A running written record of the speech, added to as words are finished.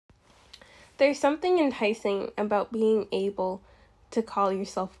There's something enticing about being able to call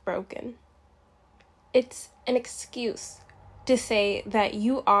yourself broken. It's an excuse to say that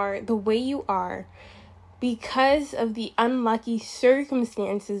you are the way you are because of the unlucky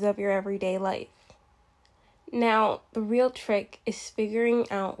circumstances of your everyday life. Now, the real trick is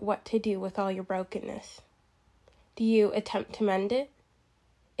figuring out what to do with all your brokenness. Do you attempt to mend it?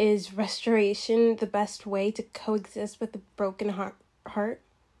 Is restoration the best way to coexist with a broken heart?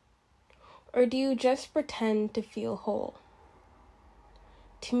 Or do you just pretend to feel whole?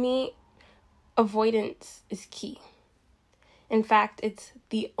 To me, avoidance is key. In fact, it's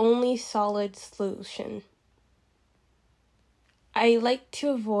the only solid solution. I like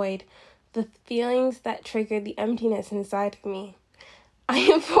to avoid the feelings that trigger the emptiness inside of me. I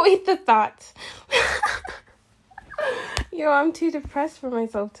avoid the thoughts. Yo, I'm too depressed for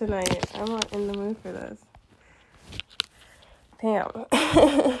myself tonight. I'm not in the mood for this.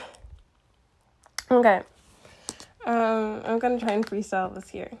 Damn. Okay. I'm gonna try and freestyle this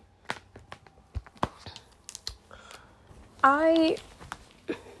here. I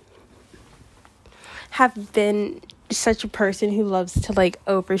have been such a person who loves to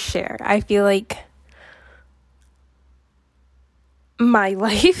overshare. I feel like my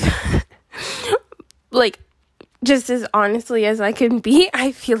life, just as honestly as I can be,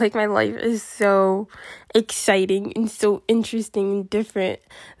 I feel like my life is so exciting and so interesting and different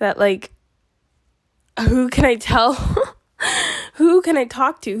that who can I tell? Who can I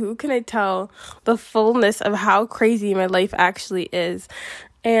talk to? Who can I tell the fullness of how crazy my life actually is?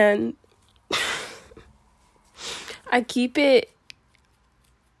 And I keep it.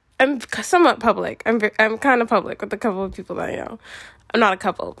 I'm somewhat public. I'm kind of public with a couple of people that I know. I'm not a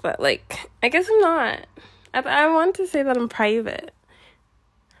couple, but I guess I'm not. I want to say that I'm private.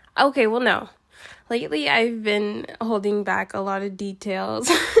 Okay, well, no. Lately, I've been holding back a lot of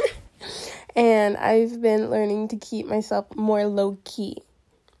details. And I've been learning to keep myself more low-key.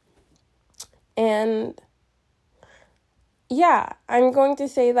 And yeah, I'm going to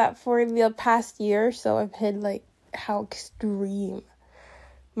say that for the past year or so, I've hid how extreme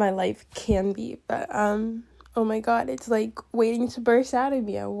my life can be. But oh my God, it's waiting to burst out of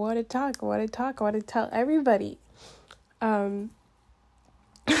me. I want to talk. I want to tell everybody. I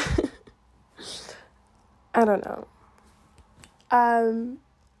don't know.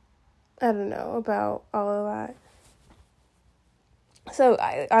 I don't know about all of that. So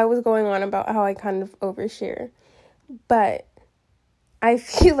I was going on about how I kind of overshare. But I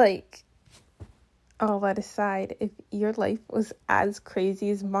feel like, all that aside, if your life was as crazy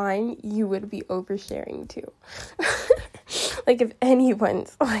as mine, you would be oversharing too. If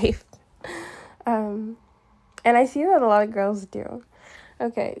anyone's life. And I see that a lot of girls do.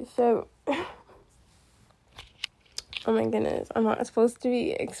 Okay, so... Oh my goodness, I'm not supposed to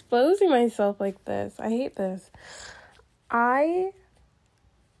be exposing myself like this. I hate this. I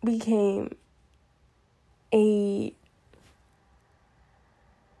became a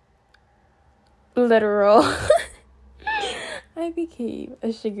literal... I became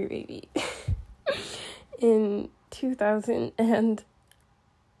a sugar baby in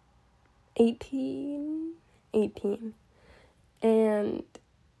 2018. And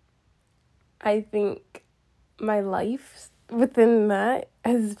I think my life within that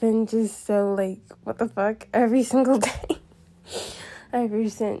has been just so what the fuck every single day ever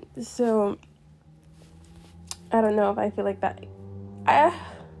since. So I don't know if I feel like that. I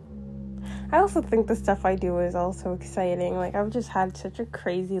also think the stuff I do is also exciting. I've just had such a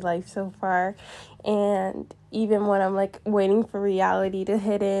crazy life so far, and even when I'm waiting for reality to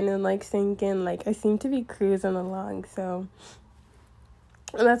hit in and sink in, I seem to be cruising along. So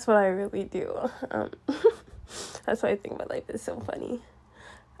that's what I really do. That's why I think my life is so funny.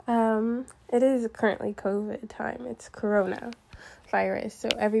 It is currently COVID time. It's coronavirus. So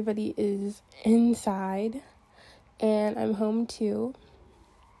everybody is inside. And I'm home too.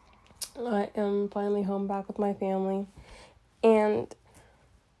 I am finally home back with my family. And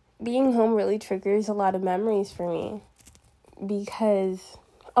being home really triggers a lot of memories for me. Because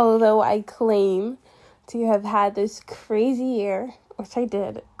although I claim to have had this crazy year, which I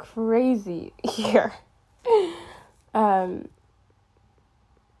did, crazy year,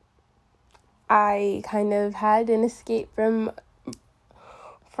 I kind of had an escape from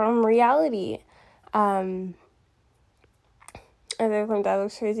reality. Other than that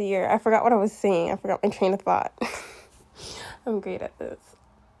was crazy year. I forgot what I was saying. I forgot my train of thought. I'm great at this.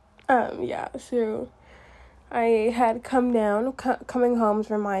 Yeah, so I had come down. Coming home's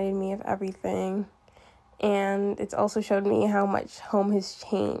reminded me of everything. And it's also showed me how much home has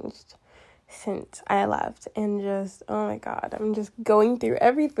changed since I left, and just, oh my God, I'm just going through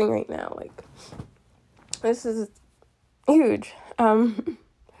everything right now. Like, this is huge.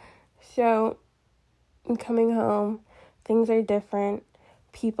 So I'm coming home, things are different,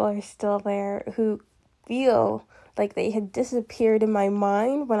 people are still there who feel like they had disappeared in my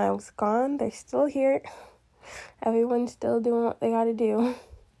mind when I was gone. They're still here. Everyone's still doing what they gotta do.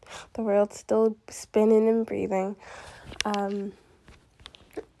 The world's still spinning and breathing.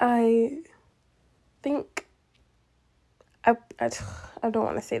 I think, I don't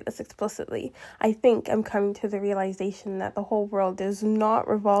want to say this explicitly. I think I'm coming to the realization that the whole world does not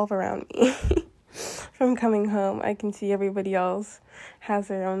revolve around me. From coming home, I can see everybody else has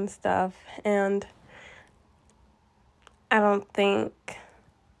their own stuff, and I don't think,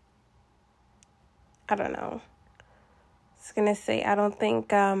 I don't know. I was gonna say, I don't think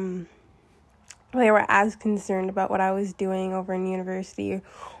they were as concerned about what I was doing over in university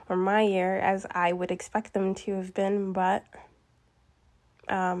or my year as I would expect them to have been, but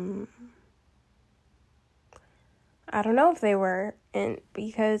I don't know if they were, and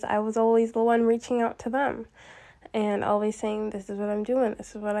because I was always the one reaching out to them and always saying, this is what I'm doing,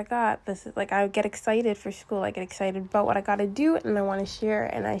 this is what I got, this is, like, I get excited for school, I get excited about what I got to do, and I want to share,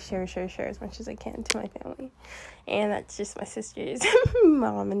 and I share as much as I can to my family. And that's just my sisters,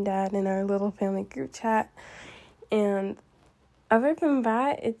 mom and dad, in our little family group chat. And other than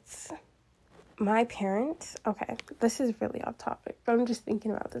that, it's my parents. Okay, this is really off topic, but I'm just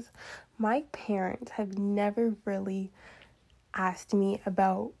thinking about this. My parents have never really asked me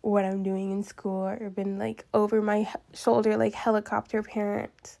about what I'm doing in school, or been, like, over my shoulder, like, helicopter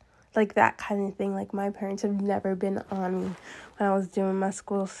parents, like, that kind of thing. Like, my parents have never been on me when I was doing my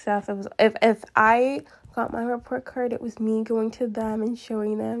school stuff. It was, if I got my report card, it was me going to them and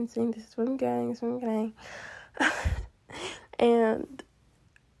showing them, saying, this is what I'm getting, this is what I'm getting. And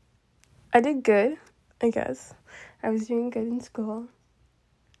I did good, I guess. I was doing good in school.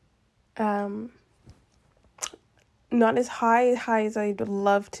 Not as high as I'd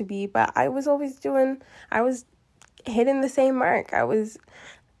love to be, but I was hitting the same mark. I was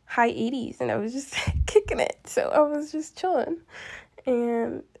high 80s, and I was just kicking it. So I was just chilling.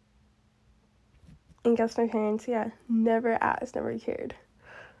 And guess my parents, never asked, never cared.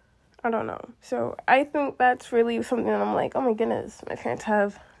 I don't know. So I think that's really something that I'm like, oh my goodness, my parents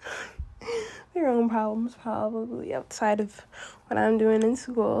have their own problems probably outside of what I'm doing in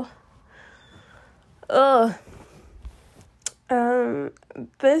school.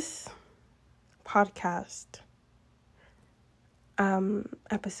 This podcast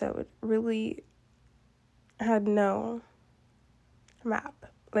episode really had no map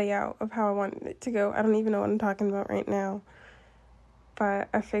layout of how I wanted it to go. I don't even know what I'm talking about right now, but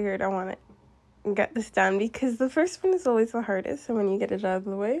I figured I want to get this done because the first one is always the hardest, and when you get it out of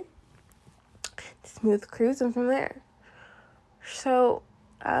the way, smooth cruising from there. So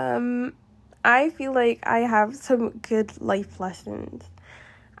I feel like I have some good life lessons.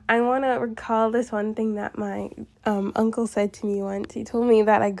 I want to recall this one thing that my uncle said to me once. He told me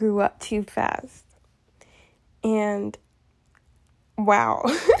that I grew up too fast. And wow.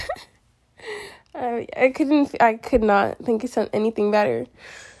 I could not think of anything better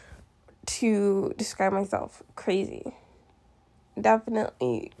to describe myself. Crazy.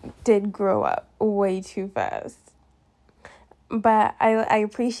 Definitely did grow up way too fast. But I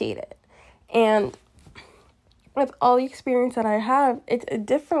appreciate it. And with all the experience that I have, it's a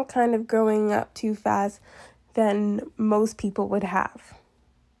different kind of growing up too fast than most people would have.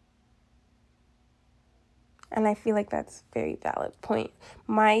 And I feel like that's a very valid point.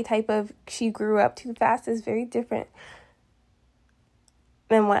 My type of she grew up too fast is very different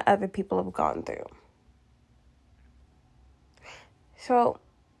than what other people have gone through. So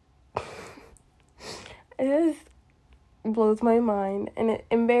it just blows my mind, and it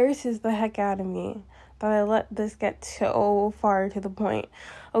embarrasses the heck out of me that I let this get so far to the point.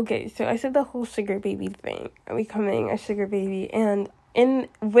 Okay, so I said the whole sugar baby thing, becoming a sugar baby, and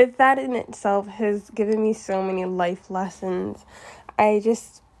with that in itself has given me so many life lessons. Oh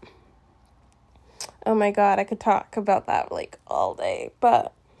my God, I could talk about that like all day,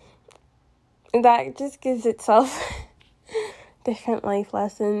 but that just gives itself different life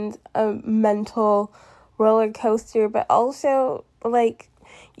lessons, a mental roller coaster, but also, like,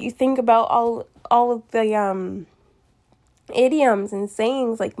 you think about all of the idioms and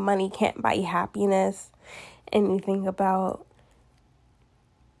sayings, like money can't buy happiness, and you think about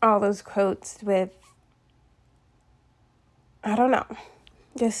all those quotes with, I don't know,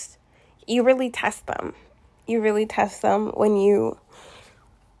 just, you really test them. You really test them when you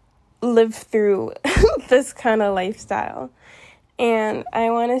live through this kind of lifestyle. And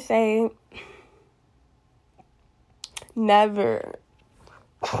I want to say Never.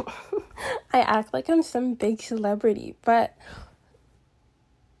 I act like I'm some big celebrity, but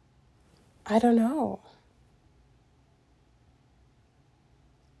I don't know.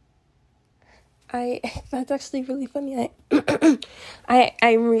 That's actually really funny.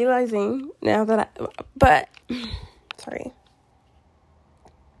 I'm realizing now that but sorry.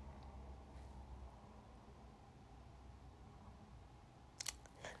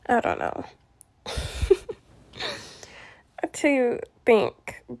 I don't know. To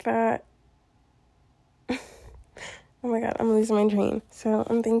think that, oh my god, I'm losing my train. So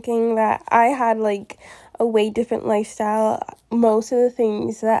I'm thinking that I had like a way different lifestyle. Most of the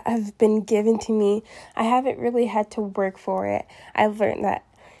things that have been given to me, I haven't really had to work for it. I've learned that,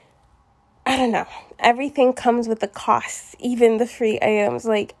 I don't know, everything comes with a cost, even the free items,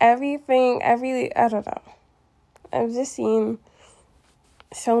 like I don't know. I've just seen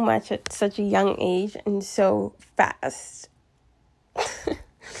so much at such a young age and so fast.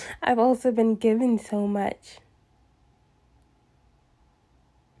 I've also been given so much.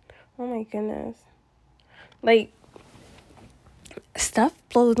 Oh my goodness. Like, stuff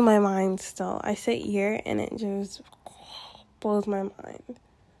blows my mind still. I sit here and it just blows my mind.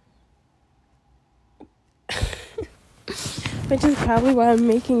 Which is probably why I'm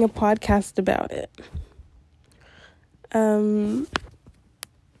making a podcast about it.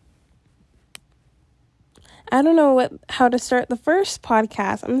 I don't know how to start the first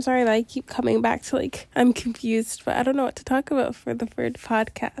podcast. I'm sorry that I keep coming back to I'm confused, but I don't know what to talk about for the first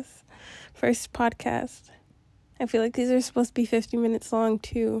podcast. I feel like these are supposed to be 50 minutes long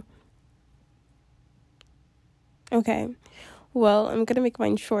too. Okay. Well, I'm going to make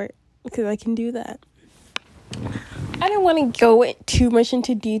mine short because I can do that. I don't want to go too much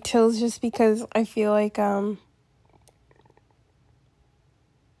into details just because I feel like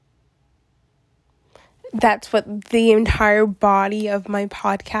that's what the entire body of my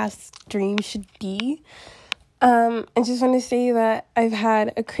podcast stream should be. I just want to say that I've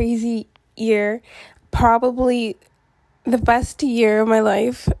had a crazy year, probably the best year of my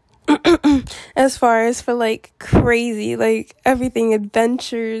life, as far as for crazy, everything,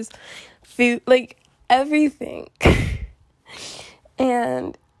 adventures, food, everything,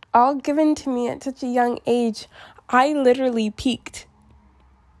 and all given to me at such a young age. I literally peaked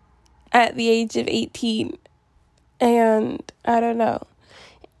at the age of 18, and I don't know,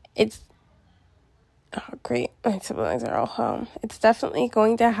 it's great, my siblings are all home. It's definitely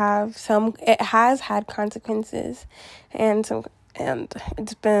going to have it has had consequences, and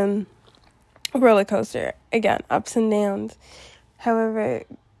it's been a roller coaster, again, ups and downs. However,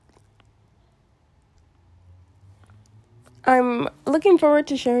 I'm looking forward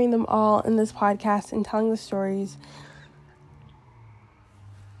to sharing them all in this podcast and telling the stories.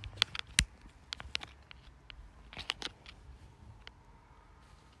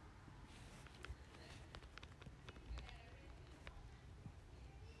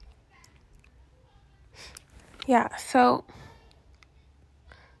 Yeah, so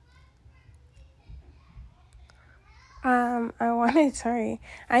I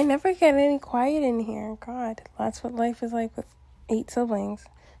never get any quiet in here. God, that's what life is like with 8 siblings.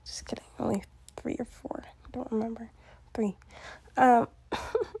 Just kidding, only 3 or 4. I don't remember. 3.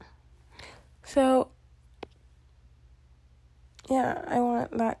 So, yeah, I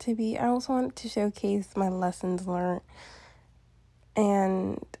also want to showcase my lessons learned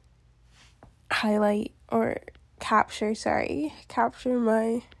and highlight or capture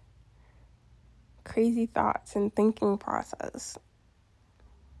my crazy thoughts and thinking process.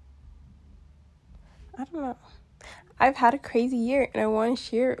 I don't know. I've had a crazy year and I want to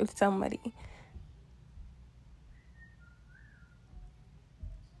share it with somebody.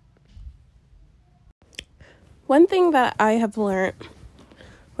 One thing that I have learned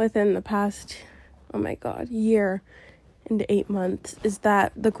within the past, year and 8 months is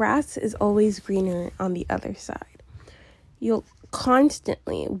that the grass is always greener on the other side. You'll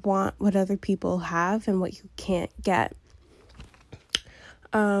constantly want what other people have and what you can't get.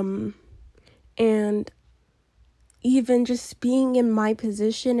 And even just being in my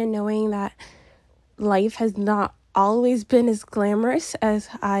position and knowing that life has not always been as glamorous as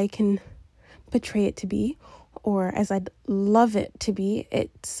I can portray it to be, or as I'd love it to be.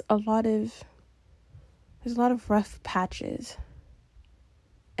 There's a lot of rough patches,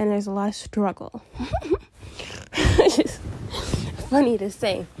 and there's a lot of struggle. It's funny to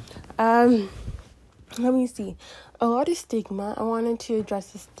say. Let me see. A lot of stigma. I wanted to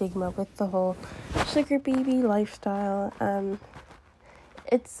address the stigma with the whole sugar baby lifestyle.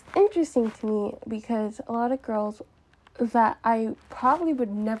 It's interesting to me because a lot of girls that I probably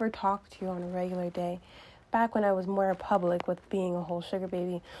would never talk to on a regular day back when I was more public with being a whole sugar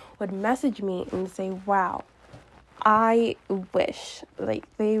baby, would message me and say, wow, I wish, like,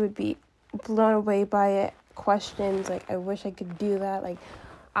 they would be blown away by it. Questions, like, I wish I could do that. Like,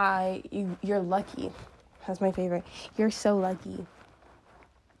 you're lucky. That's my favorite. You're so lucky.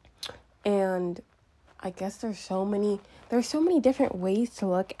 And I guess there's so many different ways to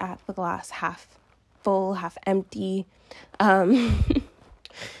look at the glass, half full, half empty. I'm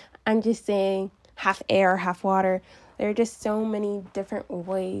just saying, half air, half water. There are just so many different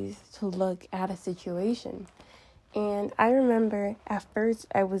ways to look at a situation. And I remember at first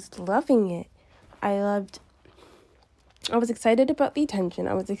I was loving it. I was excited about the attention.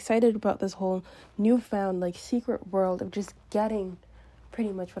 I was excited about this whole newfound, like, secret world of just getting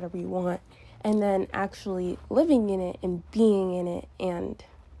pretty much whatever you want. And then actually living in it and being in it and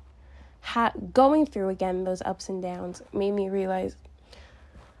going through, again, those ups and downs made me realize,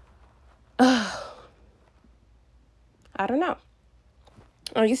 I don't know.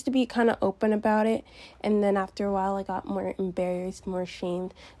 I used to be kind of open about it, and then after a while I got more embarrassed, more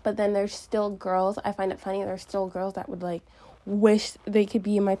ashamed. But then there's still girls, I find it funny, there's still girls that would, like, wish they could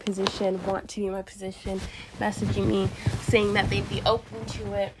be in my position, want to be in my position, messaging me, saying that they'd be open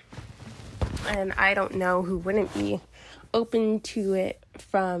to it. And I don't know who wouldn't be open to it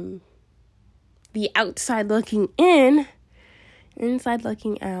from the outside looking in. Inside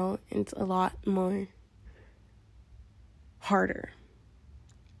looking out, it's a lot more harder.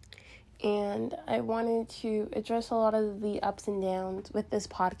 And I wanted to address a lot of the ups and downs with this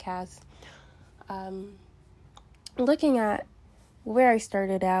podcast. Looking at where I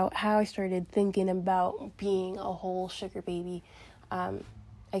started out, how I started thinking about being a whole sugar baby.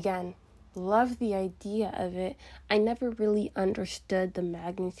 Again, love the idea of it. I never really understood the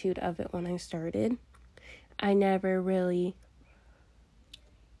magnitude of it when I started. I never really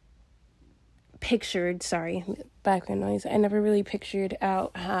pictured, background noise. I never really pictured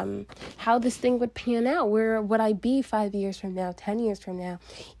out how this thing would pan out. Where would I be 5 years from now, 10 years from now?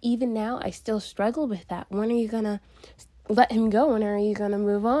 Even now, I still struggle with that. When are you gonna let him go? When are you gonna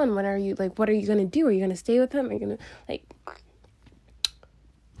move on? When are you, like, what are you gonna do? Are you gonna stay with him? Are you gonna, like,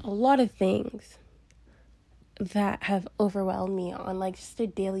 a lot of things that have overwhelmed me on, like, just a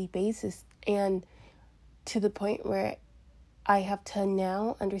daily basis, and to the point where I have to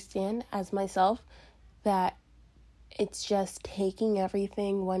now understand as myself that it's just taking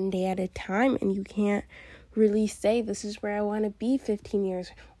everything one day at a time, and you can't really say this is where I want to be 15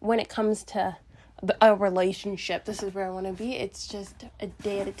 years when it comes to a relationship. This is where I want to be. It's just a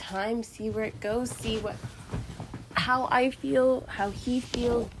day at a time. See where it goes. See how I feel, how he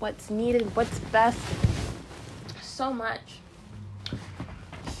feels, what's needed, what's best. So much.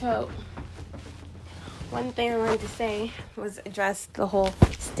 So one thing I wanted to say was address the whole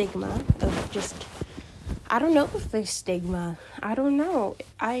stigma of just, I don't know if there's stigma. I don't know.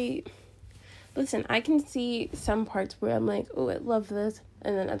 Listen, I can see some parts where I'm like, oh, I love this,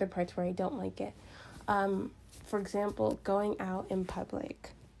 and then other parts where I don't like it. For example, going out in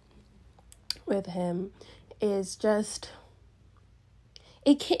public with him is just,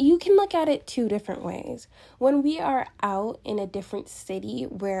 you can look at it two different ways. When we are out in a different city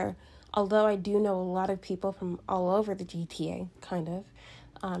where, although I do know a lot of people from all over the GTA, kind of,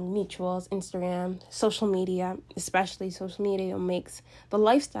 mutuals, Instagram, social media, especially social media makes the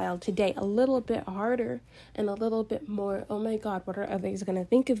lifestyle today a little bit harder and a little bit more, oh my God, what are others going to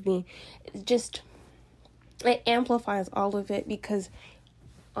think of me? It amplifies all of it, because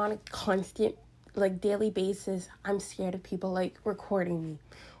on a constant, like, daily basis, I'm scared of people, like, recording me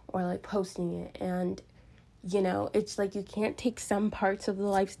or, like, posting it. And, you know, it's like you can't take some parts of the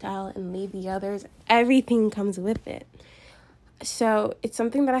lifestyle and leave the others. Everything comes with it. So it's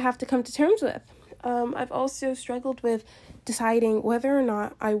something that I have to come to terms with. I've also struggled with deciding whether or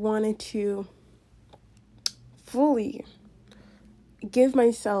not I wanted to fully give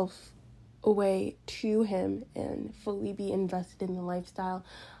myself away to him and fully be invested in the lifestyle.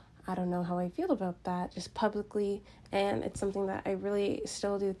 I don't know how I feel about that, just publicly, and it's something that I really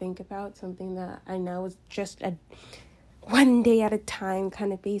still do think about, something that I know is just a one day at a time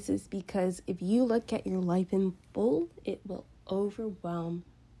kind of basis, because if you look at your life in full, it will overwhelm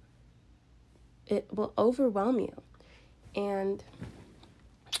you. And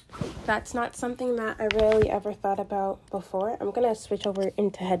that's not something that I really ever thought about before. I'm going to switch over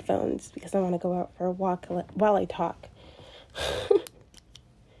into headphones because I want to go out for a walk while I talk.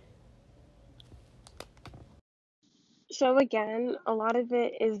 So again, a lot of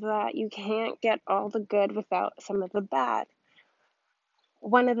it is that you can't get all the good without some of the bad.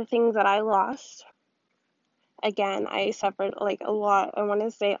 One of the things that I lost again, I suffered like a lot, I want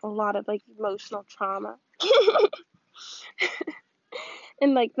to say a lot of like emotional trauma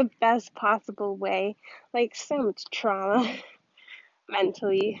in like the best possible way. Like so much trauma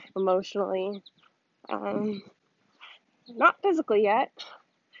mentally, emotionally, um, not physically yet,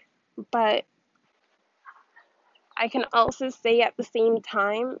 but I can also say at the same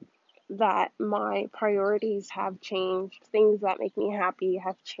time that my priorities have changed. Things that make me happy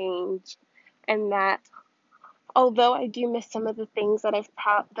have changed, and that although I do miss some of the things that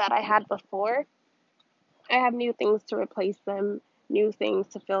that I had before, I have new things to replace them, new things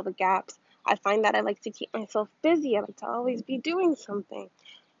to fill the gaps. I find that I like to keep myself busy. I like to always be doing something.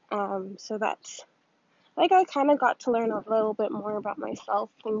 So that's like I kind of got to learn a little bit more about myself,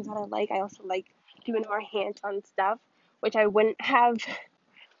 things that I like. I also like doing more hands-on stuff, which I wouldn't have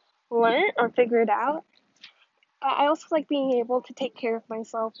learned or figured out. But I also like being able to take care of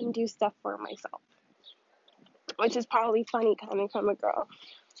myself and do stuff for myself, which is probably funny coming from a girl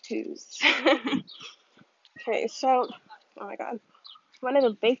who's okay. So, oh my God, one of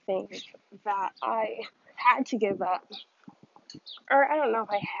the big things that I had to give up, or I don't know if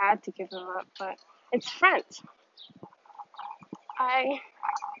I had to give them up, but it's friends. I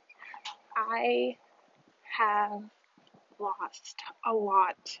I have lost a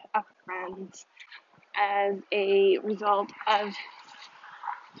lot of friends as a result of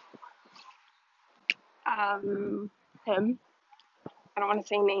him. I don't want to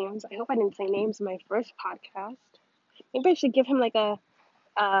say names. I hope I didn't say names in my first podcast. Maybe I should give him like a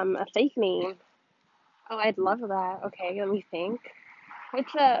fake name. Oh, I'd love that. Okay, let me think.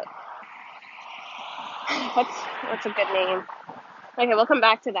 What's a what's what's a good name? Okay, we'll come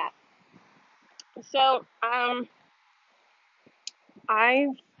back to that. So,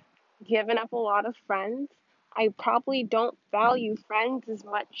 I've given up a lot of friends. I probably don't value friends as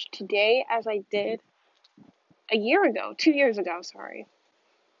much today as I did a year ago, 2 years ago, sorry.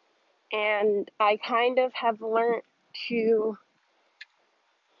 And I kind of have learned to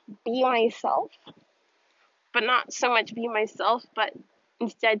be myself, but not so much be myself, but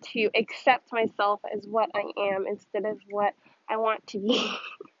instead to accept myself as what I am instead of what I want to be,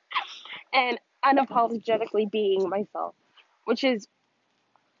 and unapologetically being myself, which is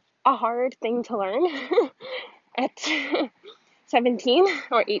a hard thing to learn at 17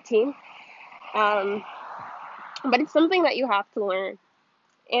 or 18. Um, but it's something that you have to learn.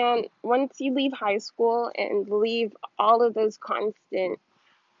 And once you leave high school and leave all of those constant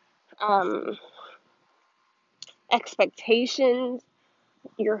um, expectations,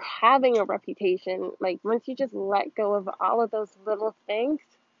 you're having a reputation. Like, once you just let go of all of those little things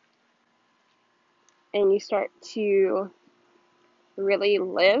and you start to really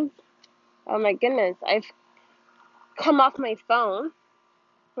live, oh my goodness, I've come off my phone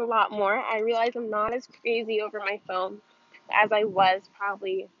a lot more. I realize I'm not as crazy over my phone as I was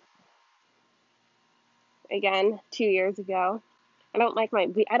probably, again, 2 years ago. I don't like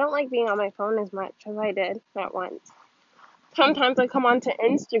being on my phone as much as I did at once. Sometimes I come onto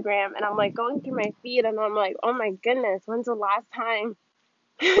Instagram and I'm like going through my feed and I'm like, oh my goodness, when's the last time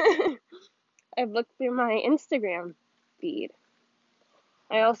I've looked through my Instagram feed?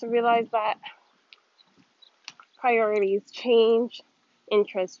 I also realize that priorities change,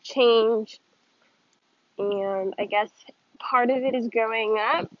 interests change, and I guess part of it is growing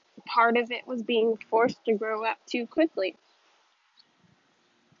up, part of it was being forced to grow up too quickly.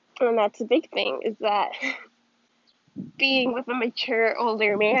 And that's a big thing, is that being with a mature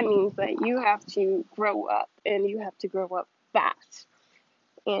older man means that you have to grow up and you have to grow up fast.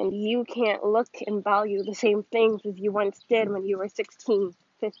 And you can't look and value the same things as you once did when you were 16,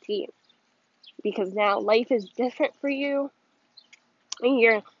 15. Because now life is different for you and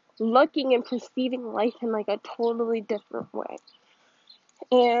you're looking and perceiving life in like a totally different way.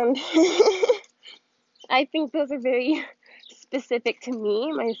 And I think those are very specific to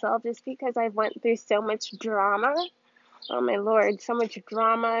me, myself, just because I went through so much drama. Oh my Lord, so much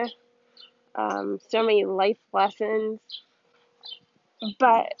drama, so many life lessons.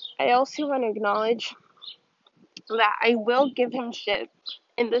 But I also want to acknowledge that I will give him shit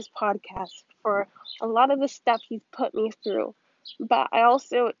in this podcast for a lot of the stuff he's put me through. But I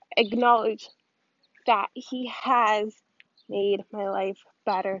also acknowledge that he has made my life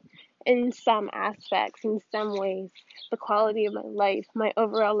better in some aspects, in some ways. The quality of my life, my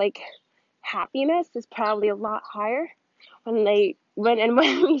overall like happiness is probably a lot higher when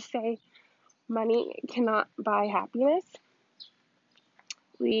when we say money cannot buy happiness.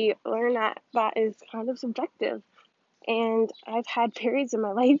 We learn that that is kind of subjective. And I've had periods in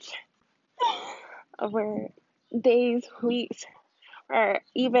my life where days, weeks, or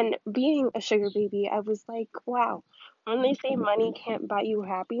even being a sugar baby, I was like, wow, when they say money can't buy you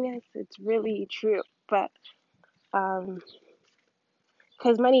happiness, it's really true. But,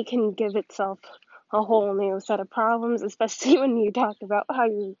 because money can give itself a whole new set of problems, especially when you talk about how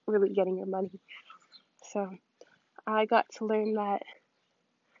you're really getting your money. So I got to learn that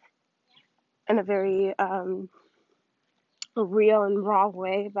in a very real and raw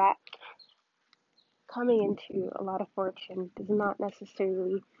way, that coming into a lot of fortune does not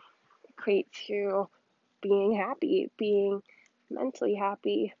necessarily equate to being happy, being mentally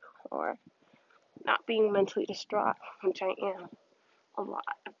happy, or not being mentally distraught, which I am a lot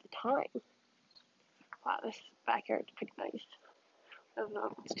of the time. Wow, this backyard's pretty nice. I don't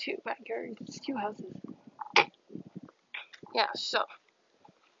know, it's two backyards, it's two houses. Yeah, so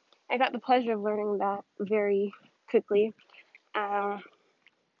I got the pleasure of learning that very quickly. Um,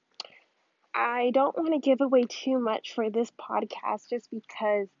 I don't want to give away too much for this podcast just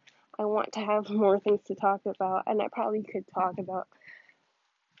because I want to have more things to talk about, and I probably could talk about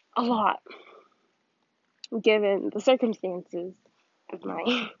a lot given the circumstances of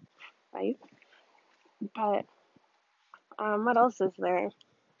my life. But what else is there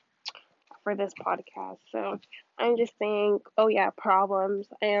for this podcast? So I'm just saying, oh yeah, problems.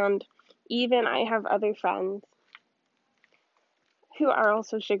 And even I have other friends who are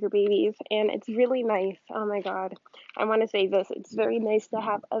also sugar babies, and it's really nice. Oh my God. I want to say this. It's very nice to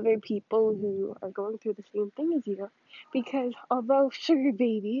have other people who are going through the same thing as you, because although sugar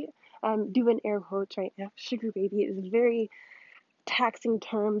baby, I'm doing air quotes right now, sugar baby is a very taxing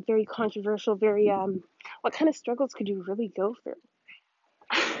term, very controversial, very, what kind of struggles could you really go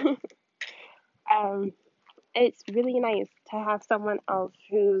through? um, it's really nice to have someone else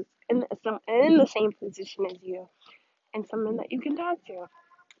who's in the same position as you, and someone that you can talk to,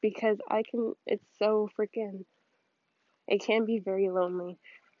 because it's so freaking, it can be very lonely,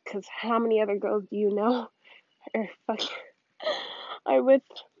 because how many other girls do you know are fucking, are with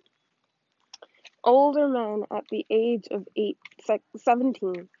older men at the age of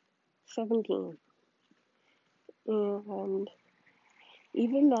 17, and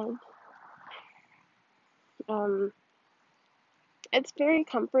even then, um, it's very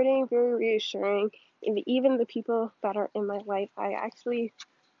comforting, very reassuring. Even the people that are in my life, the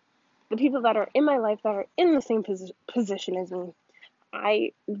people that are in my life that are in the same position as me,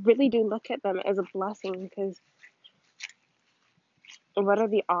 I really do look at them as a blessing, because what are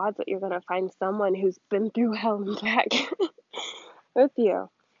the odds that you're going to find someone who's been through hell and back with you?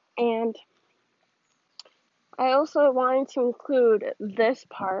 And I also wanted to include this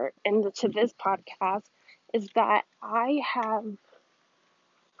part into this podcast, is that I have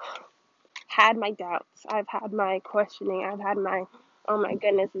had my doubts. I've had my questioning. I've had my, oh my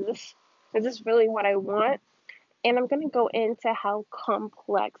goodness, is this really what I want? And I'm going to go into how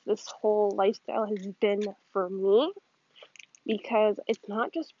complex this whole lifestyle has been for me, because it's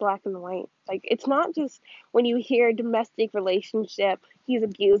not just black and white. Like, it's not just when you hear domestic relationship, he's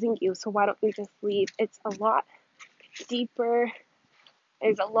abusing you, so why don't you just leave? It's a lot deeper.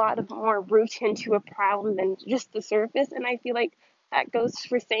 There's a lot of more root into a problem than just the surface, and I feel like that goes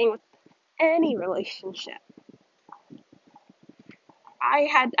for saying with any relationship.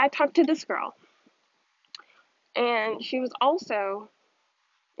 I talked to this girl, and she was also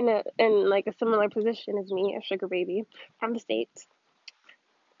in like a similar position as me, a sugar baby from the States.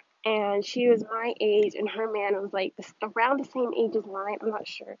 And she was my age, and her man was like around the same age as mine. I'm not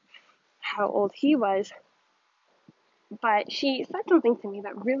sure how old he was, but she said something to me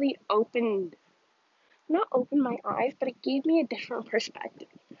that really not opened my eyes, but it gave me a different perspective.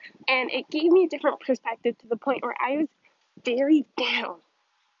 And it gave me a different perspective to the point where I was very down.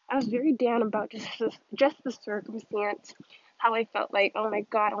 I was very down about just the circumstance, how I felt like, oh my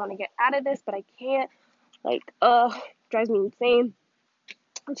God, I want to get out of this, but I can't. Like, drives me insane.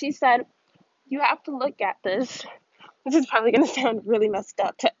 And she said, you have to look at this. This is probably going to sound really messed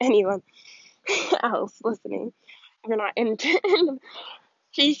up to anyone else listening. If you're not into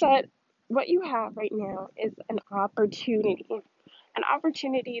She said, what you have right now is an opportunity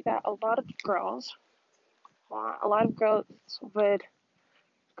that a lot of girls want, a lot of girls would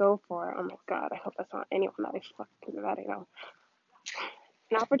go for. Oh my God, I hope that's not anyone that I fucking that I know.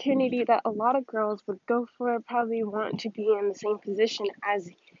 An opportunity that a lot of girls would go for, probably want to be in the same position as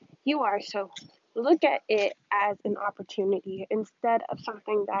you are. So look at it as an opportunity instead of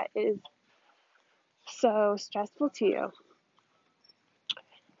something that is so stressful to you.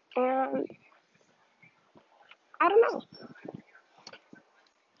 And I don't know.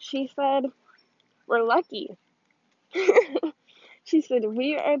 She said, we're lucky. She said,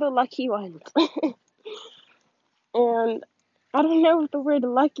 we are the lucky ones. And I don't know if the word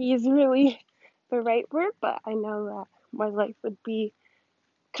lucky is really the right word, but I know that my life would be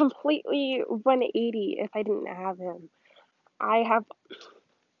completely 180 if I didn't have him. I have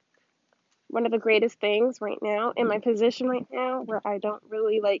one of the greatest things right now in my position right now where I don't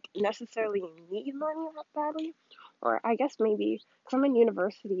really like necessarily need money that badly. Or I guess maybe because I'm in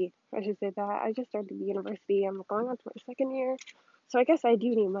university, I should say that. I just started the university. I'm going on to my second year. So I guess I do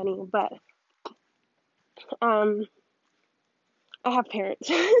need money, but um I have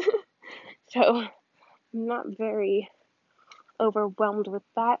parents. So I'm not very overwhelmed with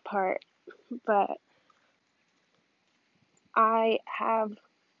that part, but I have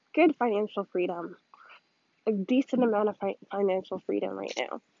good financial freedom, a decent amount of financial freedom right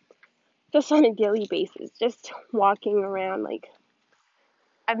now, just on a daily basis, just walking around. Like,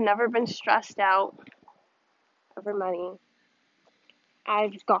 I've never been stressed out over money.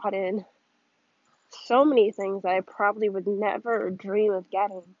 I've gotten so many things that I probably would never dream of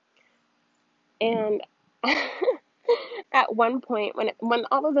getting. And at one point, when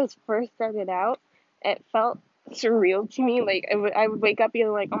all of this first started out, it felt surreal to me. Like, I would wake up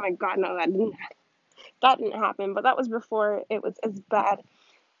being like, oh my God, no, that didn't happen. But that was before it was as bad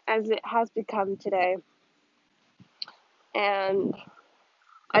as it has become today. And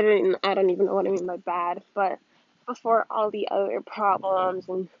I don't even know what I mean by bad, but before all the other problems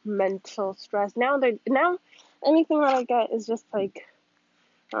and mental stress, now anything that I get is just like,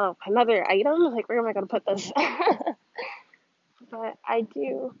 oh, another item. Like, where am I gonna put this? But I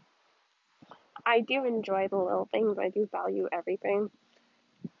do enjoy the little things. I do value everything.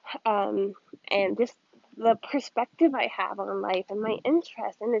 Um, and just the perspective I have on life and my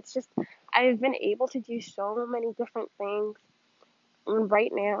interest, and it's just I've been able to do so many different things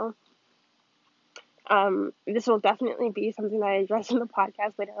right now. This will definitely be something that I address in the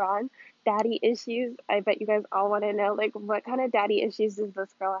podcast later on. Daddy issues. I bet you guys all want to know, like, what kind of daddy issues does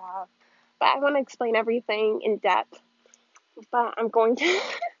this girl have? But I want to explain everything in depth. But I'm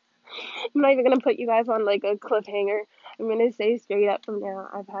not even gonna put you guys on like a cliffhanger. I'm gonna say straight up from now,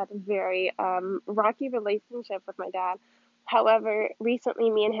 I've had a very rocky relationship with my dad. However, recently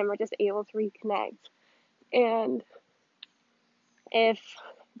me and him were just able to reconnect. And if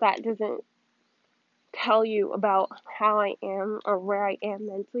that doesn't tell you about how I am or where I am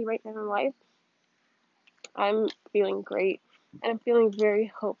mentally right now in life, I'm feeling great. And I'm feeling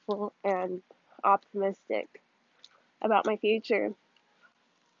very hopeful and optimistic about my future.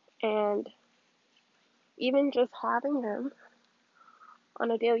 And even just having him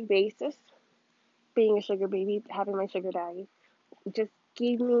on a daily basis, being a sugar baby, having my sugar daddy, just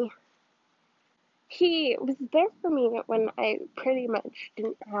gave me, he was there for me when I pretty much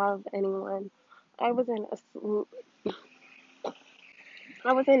didn't have anyone. I was in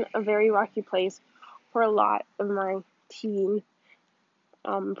I was in a very rocky place for a lot of my teen,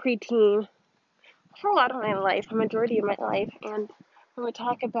 preteen, for a lot of my life, a majority of my life. And when we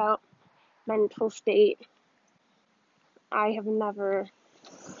talk about mental state, I have never,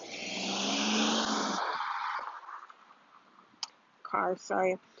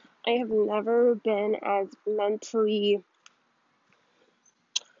 sorry, I have never been as mentally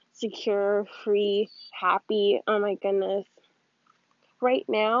secure, free, happy. Oh my goodness. Right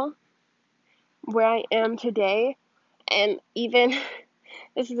now, where I am today, and even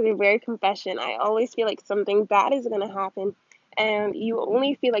this is a weird confession, I always feel like something bad is going to happen. And you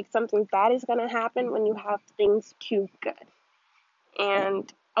only feel like something bad is going to happen when you have things too good.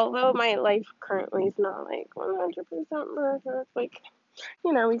 And although my life currently is not like 100% perfect, like,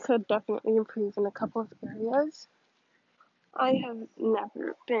 we could definitely improve in a couple of areas, I have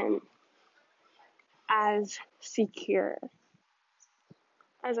never been as secure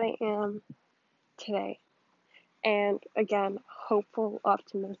as I am today. And again, hopeful,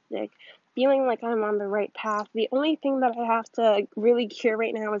 optimistic, feeling like I'm on the right path. The only thing that I have to really cure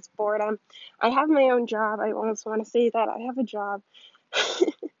right now is boredom. I have my own job. I almost want to say that I have a job.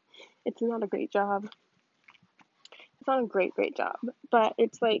 It's not a great job. It's not a great job, but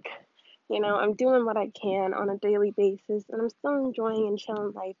it's like, I'm doing what I can on a daily basis, and I'm still enjoying and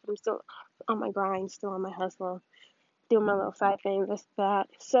chilling life. I'm still on my grind, still on my hustle, doing my little side thing, this, that.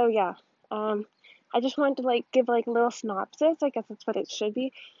 So yeah, I just wanted to like give like a little synopsis. I guess that's what it should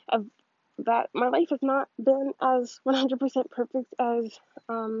be. Of that my life has not been as 100% perfect as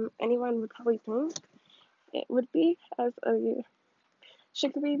anyone would probably think it would be. As a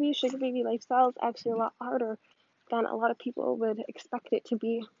sugar baby lifestyle is actually a lot harder than a lot of people would expect it to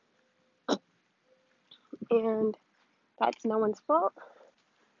be, and that's no one's fault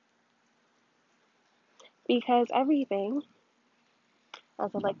because everything,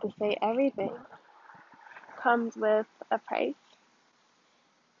 as I like to say, everything comes with a price.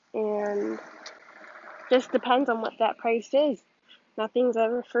 And just depends on what that price is. Nothing's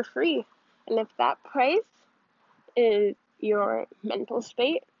ever for free. And if that price is your mental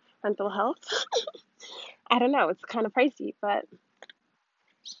state, mental health, I don't know, it's kind of pricey, but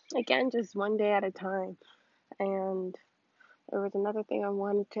again, just one day at a time. And there was another thing I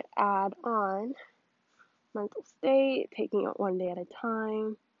wanted to add on mental state, taking it one day at a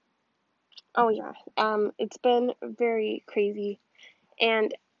time. Oh, yeah, it's been very crazy.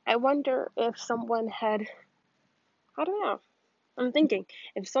 And I wonder if someone had, I don't know, I'm thinking,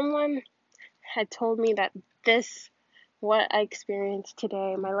 if someone had told me that this, what I experienced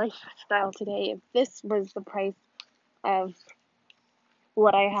today, my lifestyle today, if this was the price of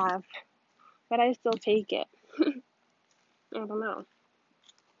what I have, but I still take it. I don't know.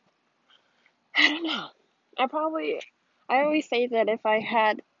 I don't know. I always say that if I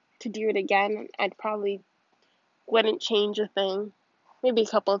had to do it again, I'd probably wouldn't change a thing. Maybe a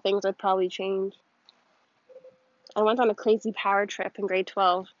couple of things I'd probably change. I went on a crazy power trip in grade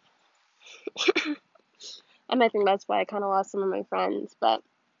 12, and I think that's why I kind of lost some of my friends, but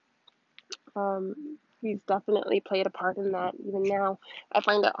he's definitely played a part in that. Even now, I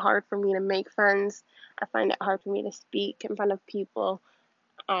find it hard for me to make friends. I find it hard for me to speak in front of people.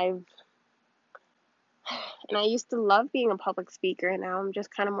 I've and I used to love being a public speaker, and now I'm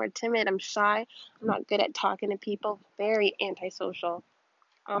just kind of more timid. I'm shy. I'm not good at talking to people. Very antisocial.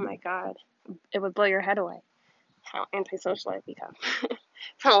 Oh my God, it would blow your head away how antisocial I've become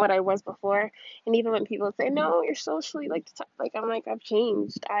from what I was before. And even when people say, "No, you're social, you like to talk," like I'm like, I've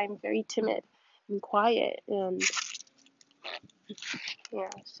changed. I'm very timid and quiet, and yeah.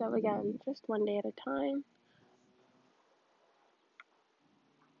 So again, just one day at a time.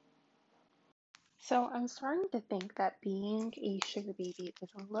 So I'm starting to think that being a sugar baby is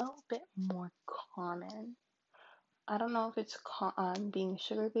a little bit more common. I don't know if it's being a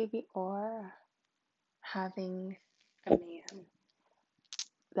sugar baby or having a man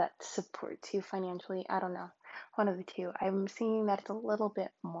that supports you financially. I don't know. One of the two. I'm seeing that it's a little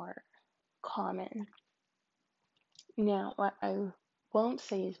bit more common. Now, what I won't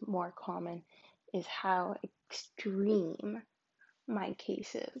say is more common is how extreme my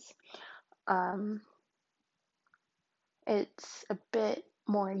case is. Um, it's a bit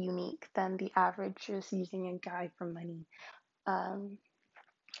more unique than the average just using a guy for money. Um,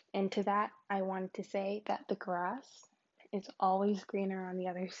 and to that, I wanted to say that the grass is always greener on the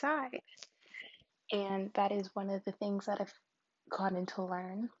other side. And that is one of the things that I've gotten to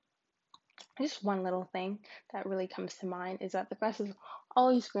learn. Just one little thing that really comes to mind is that the grass is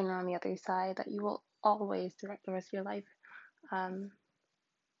always greener on the other side, that you will always, throughout the rest of your life, um,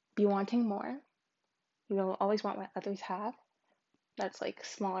 be wanting more. You will always want what others have. That's like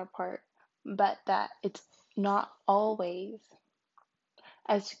smaller part, but that it's not always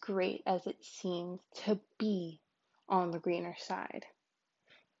as great as it seems to be on the greener side,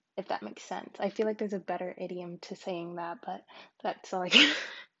 if that makes sense. I feel like there's a better idiom to saying that, but that's like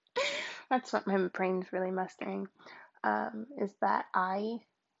that's what my brain's really mustering. Is that I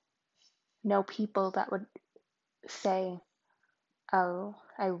know people that would say, "Oh,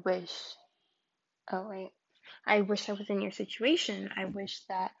 oh wait, I wish I was in your situation. I wish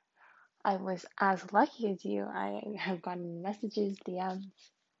that I was as lucky as you. I have gotten messages, DMs.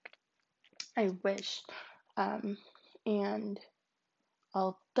 I wish." Um, and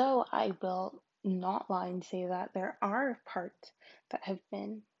although I will not lie and say that there are parts that have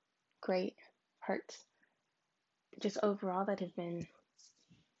been great, parts just overall that have been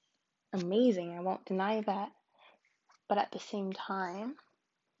amazing, I won't deny that. But at the same time,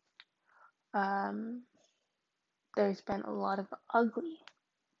 um, there's been a lot of ugliness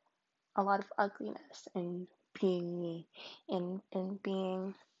in being me, in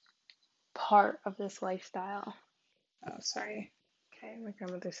being part of this lifestyle. Oh, sorry. Okay, my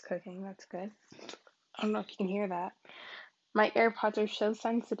grandmother's cooking. That's good. I don't know if you can hear that. My AirPods are so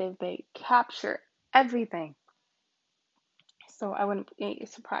sensitive, they capture everything. So I wouldn't be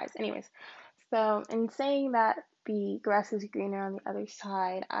surprised. Anyways, so in saying that the grass is greener on the other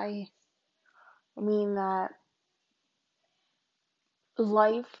side, I mean that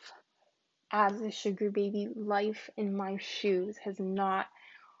life as a sugar baby, life in my shoes has not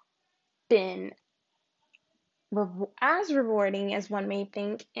been as rewarding as one may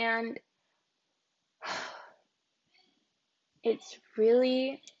think, and it's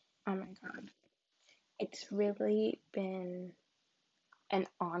really, oh my god, it's really been an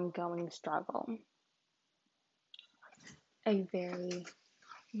ongoing struggle. A very,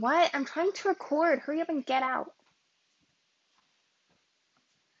 what? I'm trying to record. Hurry up and get out.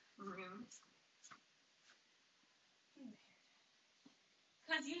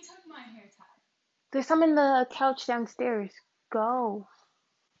 There's some in the couch downstairs. Go.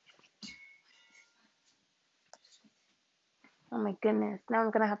 Oh my goodness. Now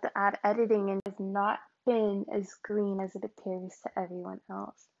I'm gonna have to add editing, and it's not been as green as it appears to everyone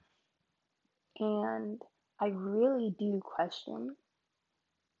else. And I really do question,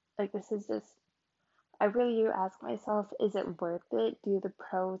 like, this is just, I really do ask myself, is it worth it? Do the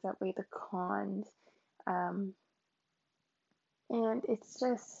pros outweigh the cons? Um, and it's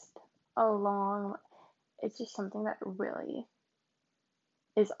just it's just something that really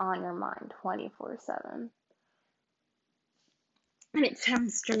is on your mind 24/7. And it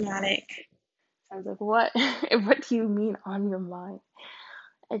sounds dramatic. Sounds like, what? What do you mean on your mind?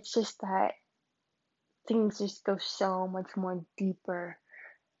 It's just that things just go so much more deeper,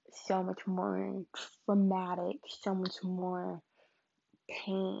 so much more traumatic, so much more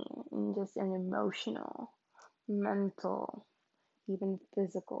pain, and just an emotional, mental, even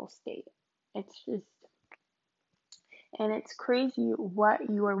physical state. It's just, and it's crazy what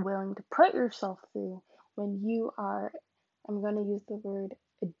you are willing to put yourself through when you are, I'm going to use the word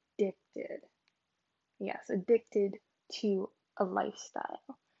addicted. Yes, addicted to a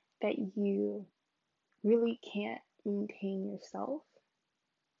lifestyle that you really can't maintain yourself.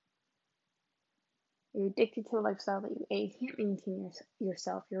 You're addicted to a lifestyle that you can't maintain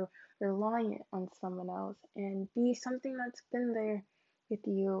yourself. You're reliant on someone else, and be something that's been there with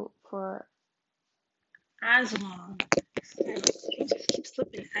you for as long. It just keeps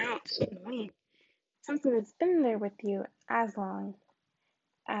slipping out. So annoying. Something that's been there with you as long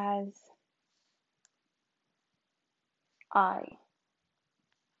as I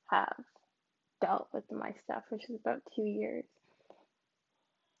have dealt with my stuff, which is about 2 years.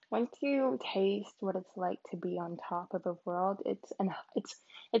 Once you taste what it's like to be on top of the world, it's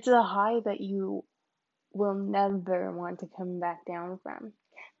a high that you will never want to come back down from.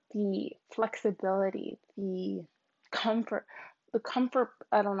 The flexibility, comfort, the comfort,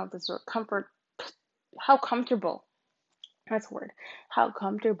 I don't know if this word, comfort, how comfortable, that's a word, how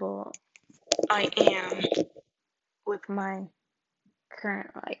comfortable I am with my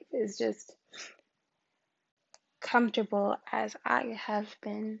current life is just comfortable as I have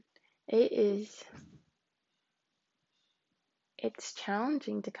been. It's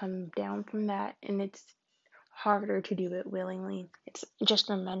challenging to come down from that, and it's harder to do it willingly. It's just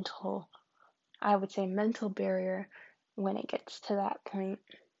a I would say, mental barrier when it gets to that point.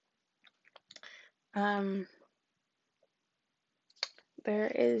 I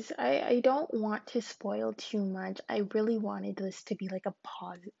don't want to spoil too much. I really wanted this to be like a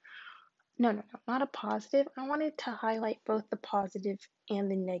positive. No, not a positive. I wanted to highlight both the positive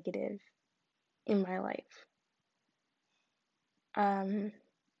and the negative in my life.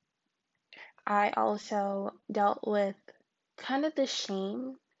 I also dealt with kind of the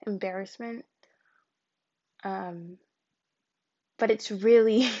shame, embarrassment, but it's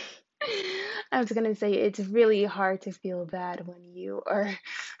really, I was gonna say, it's really hard to feel bad when you are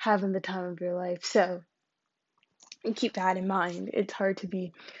having the time of your life. So keep that in mind. It's hard to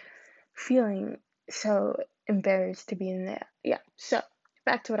be feeling so embarrassed to be in there. Yeah. So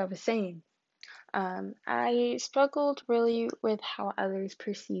back to what I was saying. I struggled really with how others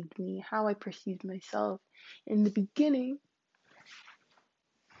perceived me, how I perceived myself. In the beginning,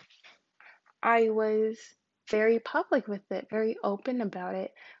 I was very public with it, very open about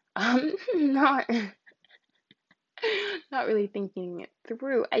it. Not not really thinking it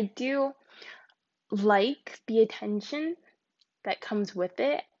through. I do like the attention that comes with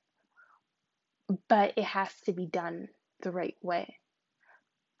it, but it has to be done the right way.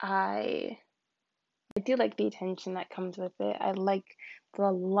 I do like the attention that comes with it. I like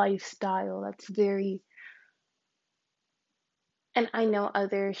the lifestyle that's very, and I know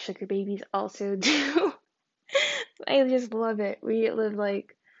other sugar babies also do. I just love it. We live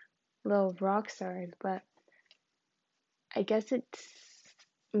like little rock stars, but I guess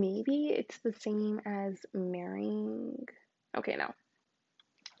maybe it's the same as marrying. Okay, no.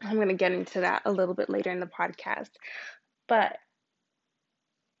 I'm going to get into that a little bit later in the podcast, but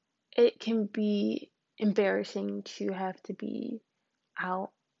it can be embarrassing to have to be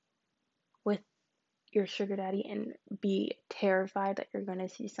out with your sugar daddy and be terrified that you're going to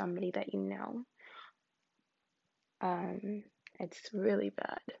see somebody that you know. It's really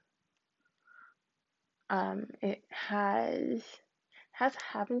bad. It has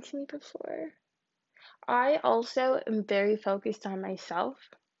happened to me before. I also am very focused on myself.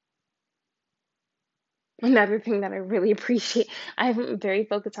 Another thing that I really appreciate, I'm very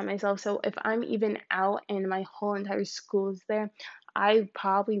focused on myself. So if I'm even out and my whole entire school is there, I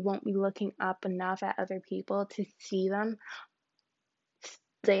probably won't be looking up enough at other people to see them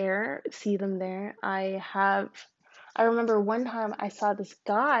see them there. I remember one time I saw this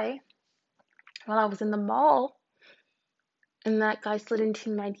guy while I was in the mall, and that guy slid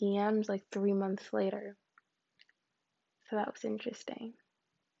into my DMs like 3 months later. So that was interesting.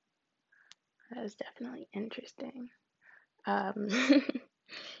 That was definitely interesting.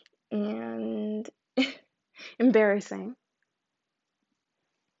 And embarrassing.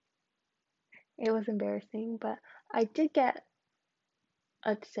 It was embarrassing, but I did get,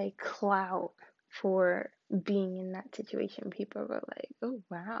 let's say, clout for being in that situation. People were like, oh,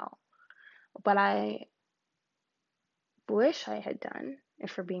 wow. But I wish I had done,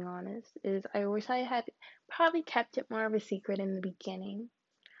 if we're being honest, is I wish I had probably kept it more of a secret in the beginning.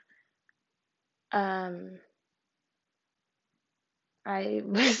 I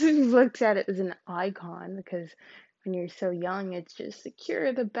looked at it as an icon because when you're so young, it's just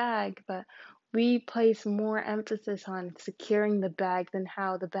secure the bag, but we place more emphasis on securing the bag than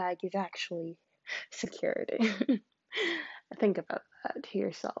how the bag is actually secured. Think about that to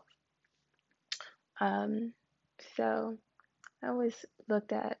yourself. So I was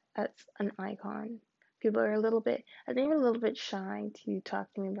looked at as an icon. People are I think, a little bit shy to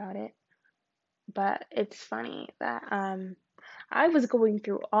talk to me about it. But it's funny that I was going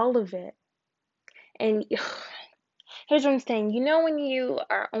through all of it, and here's what I'm saying. You know, when you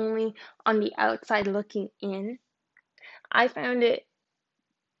are only on the outside looking in, I found it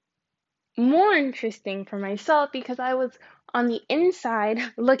more interesting for myself because I was on the inside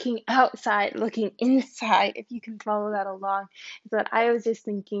looking outside, looking inside, if you can follow that along. But I was just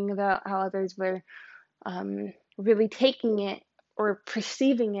thinking about how others were really taking it or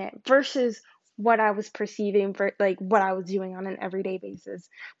perceiving it versus what I was perceiving for like what I was doing on an everyday basis.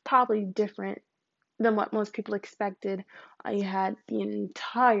 Probably different than what most people expected. I had the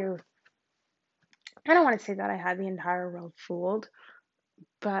entire, I don't want to say that I had the entire world fooled,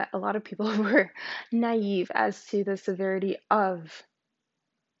 but a lot of people were naive as to the severity of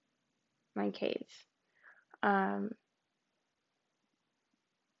my case.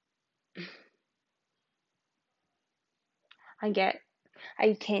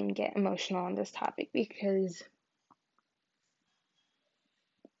 I can get emotional on this topic because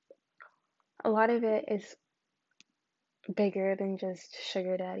a lot of it is bigger than just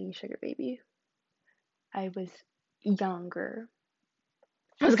sugar daddy, sugar baby. I was younger.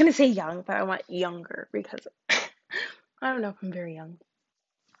 I was gonna say young, but I want younger because I don't know if I'm very young.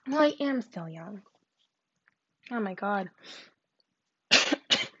 Well, I am still young. Oh my god.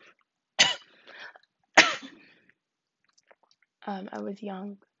 I was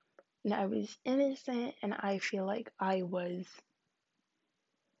young and I was innocent, and I feel like I was,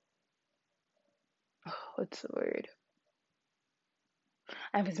 what's the word?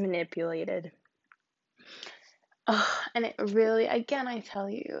 I was manipulated. And it really, again, I tell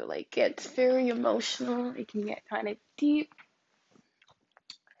you, like, gets very emotional. It can get kind of deep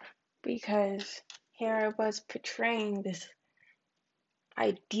because here I was portraying this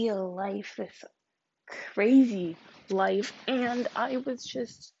ideal life, this crazy life, and I was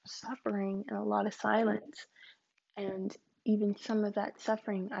just suffering in a lot of silence. And even some of that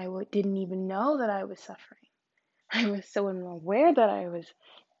suffering, didn't even know that I was suffering. I was so unaware that I was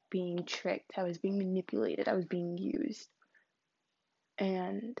being tricked, I was being manipulated, I was being used.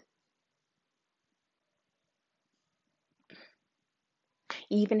 And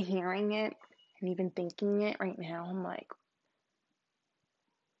even hearing it and even thinking it right now, I'm like,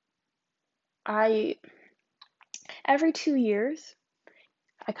 every 2 years,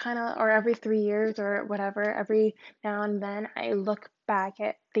 or every 3 years or whatever, every now and then, I look back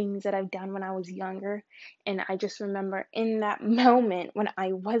at things that I've done when I was younger, and I just remember in that moment when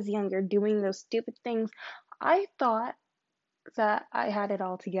I was younger doing those stupid things, I thought that I had it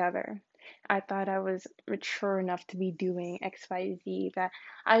all together. I thought I was mature enough to be doing XYZ, that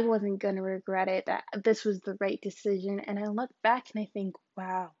I wasn't going to regret it, that this was the right decision. And I look back and I think,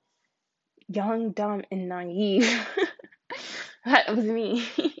 wow, young, dumb, and naive. That was me.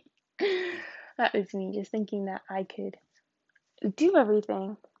 That was me, just thinking that I could do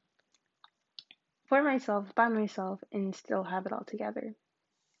everything for myself, by myself, and still have it all together.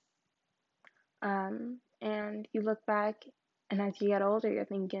 And you look back, and as you get older, you're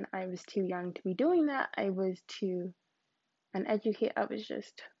thinking, I was too young to be doing that. I was too uneducated. I was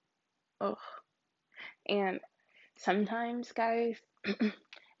just, ugh. And sometimes, guys,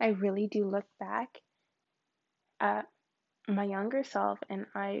 I really do look back at my younger self, and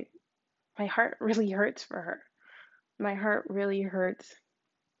my heart really hurts for her. My heart really hurts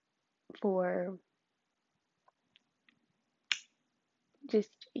for just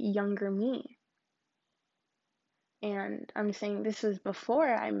younger me. And I'm saying this was before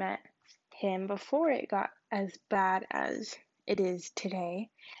I met him, before it got as bad as it is today.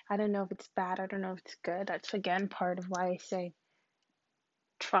 I don't know if it's bad, I don't know if it's good. That's again part of why I say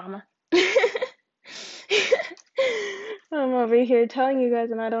trauma. I'm over here telling you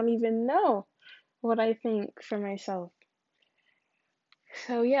guys, and I don't even know what I think for myself.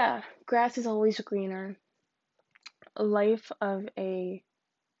 So, yeah, grass is always greener. Life of a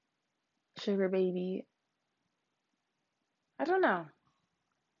sugar baby. I don't know.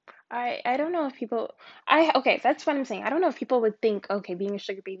 I don't know if people okay, that's what I'm saying. I don't know if people would think, okay, being a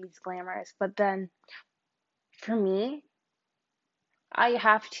sugar baby is glamorous, but then for me, I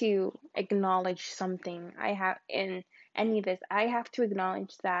have to acknowledge something. I have in any of this, I have to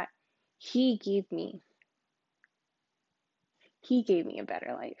acknowledge that he gave me he gave me a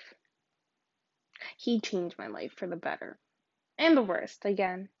better life. He changed my life for the better and the worst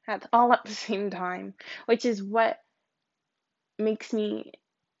again, all at the same time, which is what makes me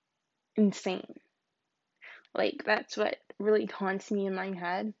insane. Like that's what really haunts me in my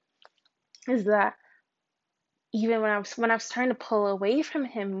head is that even when I was trying to pull away from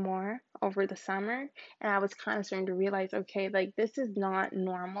him more over the summer, and I was kind of starting to realize, okay, like this is not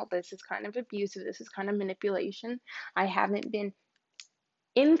normal. This is kind of abusive. This is kind of manipulation. I haven't been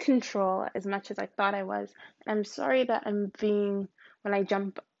in control as much as I thought I was. I'm sorry that I'm being when I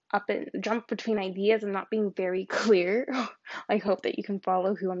jump between ideas, I'm not being very clear. I hope that you can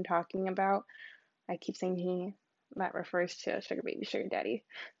follow who I'm talking about. I keep saying he. That refers to sugar baby, sugar daddy.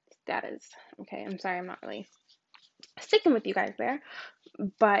 That is okay. I'm sorry, I'm not really sticking with you guys there,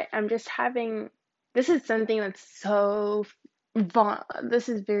 but I'm just having this is something that's so this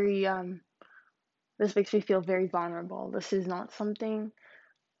is very this makes me feel very vulnerable. This is not something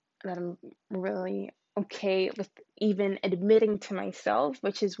that I'm really okay with even admitting to myself,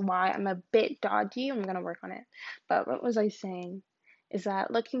 which is why I'm a bit dodgy. I'm gonna work on it. But what was I saying? Is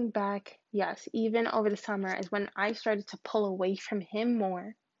that looking back, yes, even over the summer is when I started to pull away from him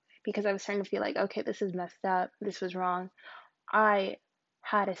more because I was starting to feel like, okay, this is messed up, this was wrong. I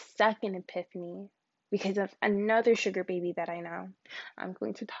had a second epiphany because of another sugar baby that I know. I'm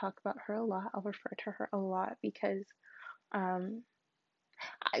going to talk about her a lot. I'll refer to her a lot because um,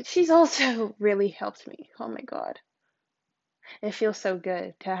 she's also really helped me. Oh my God. It feels so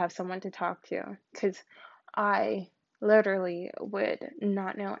good to have someone to talk to because I literally would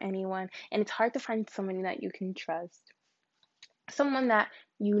not know anyone. And it's hard to find someone that you can trust, someone that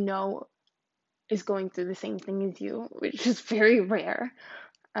you know is going through the same thing as you, which is very rare.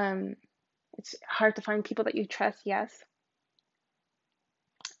 Um, it's hard to find people that you trust, yes.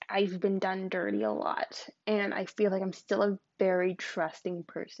 I've been done dirty a lot, and I feel like I'm still a very trusting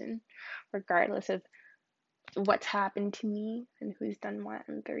person, regardless of what's happened to me and who's done what.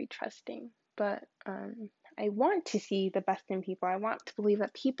 I'm very trusting, but I want to see the best in people. I want to believe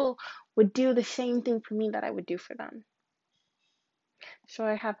that people would do the same thing for me that I would do for them. So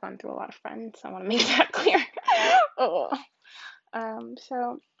I have gone through a lot of friends. I want to make that clear. Oh.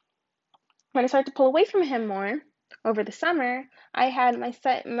 So when I started to pull away from him more over the summer, I had my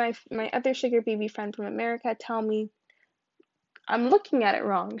other sugar baby friend from America tell me I'm looking at it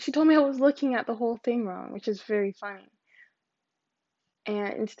wrong. She told me I was looking at the whole thing wrong, which is very funny.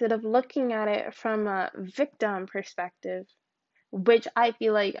 And instead of looking at it from a victim perspective, which I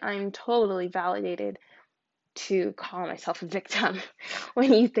feel like I'm totally validated to call myself a victim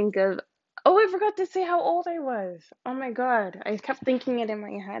when you think of, oh, I forgot to say how old I was. Oh my God. I kept thinking it in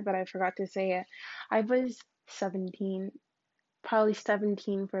my head, but I forgot to say it. I was 17, probably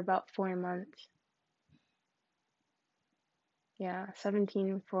 17 for about 4 months. Yeah,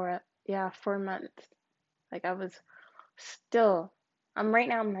 17 for, 4 months. Like I was still, right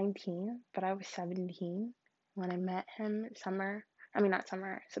now I'm 19, but I was 17 when I met him not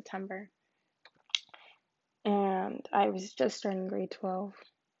summer, September. And I was just starting grade 12.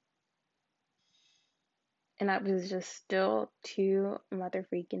 And I was just still too mother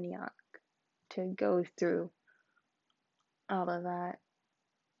freaking young to go through all of that.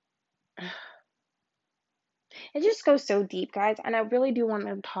 It just goes so deep, guys. And I really do want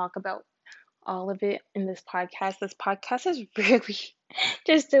to talk about all of it in this podcast. This podcast is really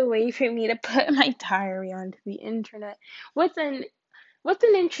just a way for me to put my diary onto the internet with an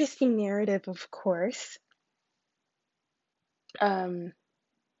interesting narrative, of course.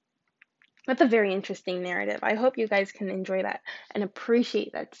 With a very interesting narrative. I hope you guys can enjoy that and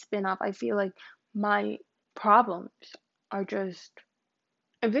appreciate that spin off. I feel like my problems are just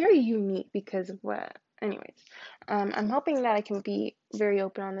very unique because of what. Anyways, I'm hoping that I can be very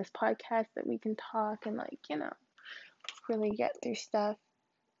open on this podcast, that we can talk and, like, really get through stuff.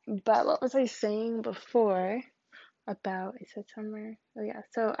 But what was I saying before? about, I said somewhere, oh yeah,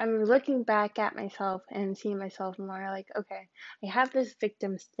 so I'm looking back at myself and seeing myself more like, okay, I have this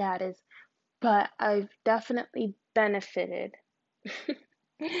victim status, but I've definitely benefited.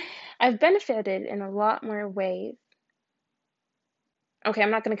 I've benefited in a lot more ways. Okay,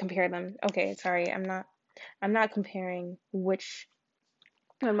 I'm not going to compare them. Okay, sorry, I'm not comparing which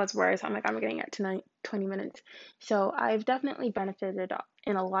one was worse. I'm getting at tonight 20 minutes. So I've definitely benefited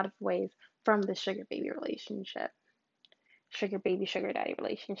in a lot of ways from the sugar baby relationship. Sugar baby, sugar daddy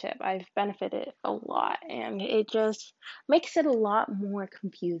relationship. I've benefited a lot, and it just makes it a lot more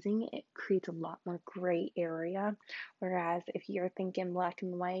confusing. It creates a lot more gray area. Whereas if you're thinking black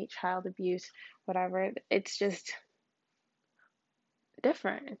and white, child abuse, whatever, it's just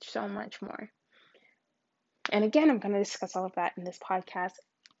different. It's so much more. And again, I'm going to discuss all of that in this podcast.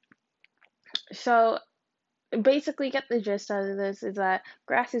 So basically, get the gist out of this is that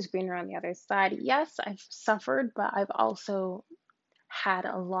grass is greener on the other side. Yes, I've suffered, but I've also had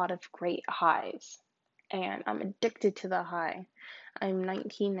a lot of great highs, and I'm addicted to the high. I'm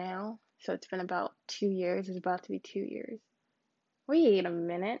 19 now, so it's been about 2 years. It's about to be 2 years. Wait a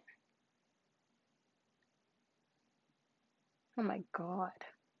minute. Oh my god.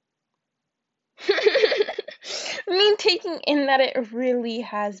 Me taking in that it really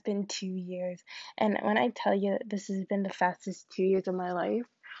has been 2 years. And when I tell you this has been the fastest 2 years of my life,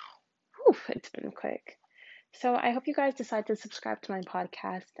 whew, it's been quick. So I hope you guys decide to subscribe to my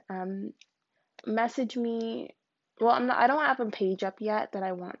podcast. Message me. Well, I don't have a page up yet that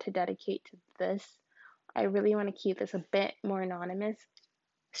I want to dedicate to this. I really want to keep this a bit more anonymous.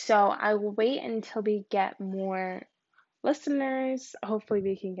 So I will wait until we get more listeners. Hopefully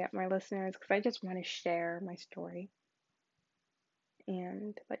we can get more listeners because I just want to share my story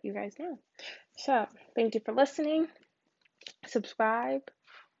and let you guys know. So thank you for listening. Subscribe,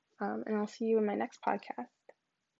 and I'll see you in my next podcast.